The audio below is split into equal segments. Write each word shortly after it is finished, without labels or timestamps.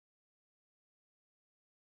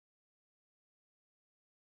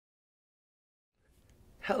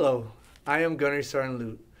Hello, I am Gunnery Sergeant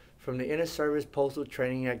Lute from the Interservice Postal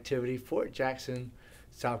Training Activity, Fort Jackson,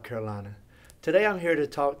 South Carolina. Today I'm here to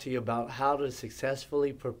talk to you about how to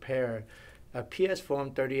successfully prepare a PS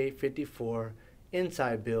Form 3854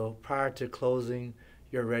 inside bill prior to closing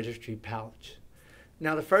your registry pouch.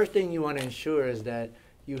 Now the first thing you want to ensure is that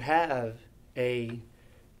you have a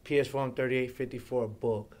PS Form 3854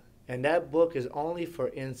 book, and that book is only for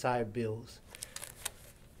inside bills.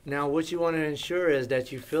 Now what you want to ensure is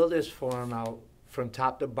that you fill this form out from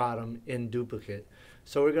top to bottom in duplicate.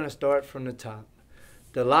 So we're going to start from the top.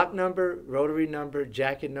 The lock number, rotary number,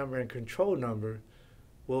 jacket number, and control number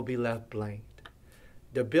will be left blank.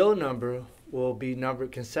 The bill number will be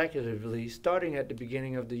numbered consecutively starting at the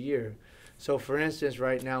beginning of the year. So for instance,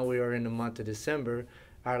 right now we are in the month of December.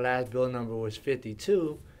 Our last bill number was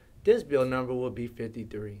 52. This bill number will be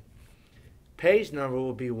 53. Page number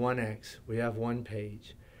will be 1X. We have one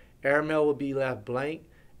page. Airmail will be left blank,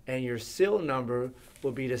 and your seal number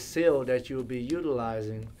will be the seal that you will be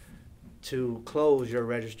utilizing to close your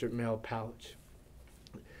registered mail pouch.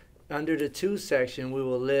 Under the To section, we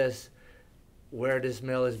will list where this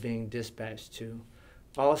mail is being dispatched to.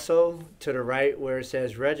 Also, to the right where it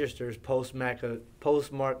says registers postmark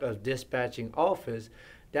of dispatching office,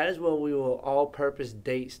 that is where we will all-purpose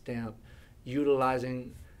date stamp,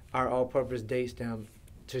 utilizing our all-purpose date stamp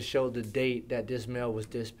to show the date that this mail was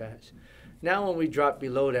dispatched. Now when we drop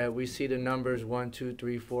below that, we see the numbers 1, 2,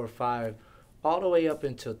 3, 4, 5, all the way up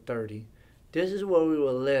until 30. This is where we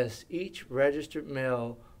will list each registered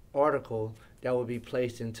mail article that will be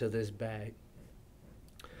placed into this bag.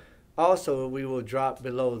 Also, we will drop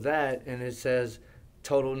below that and it says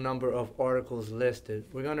total number of articles listed.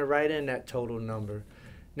 We're going to write in that total number.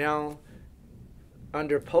 Now,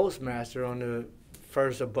 under Postmaster on the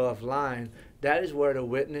first above line, that is where the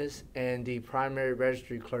witness and the primary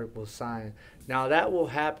registry clerk will sign. Now that will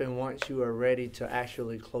happen once you are ready to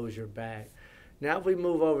actually close your bag. Now if we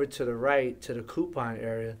move over to the right to the coupon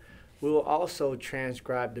area, we will also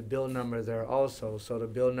transcribe the bill number there also. So the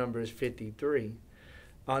bill number is 53.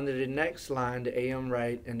 Under the next line, the AM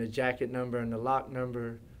right and the jacket number and the lock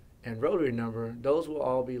number and rotary number, those will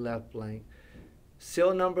all be left blank.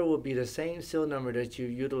 Seal number will be the same seal number that you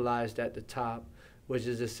utilized at the top, which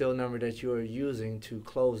is the seal number that you are using to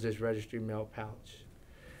close this registry mail pouch.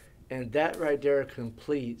 And that right there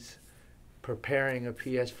completes preparing a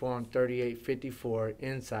PS Form 3854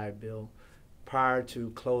 inside bill prior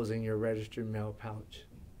to closing your registered mail pouch.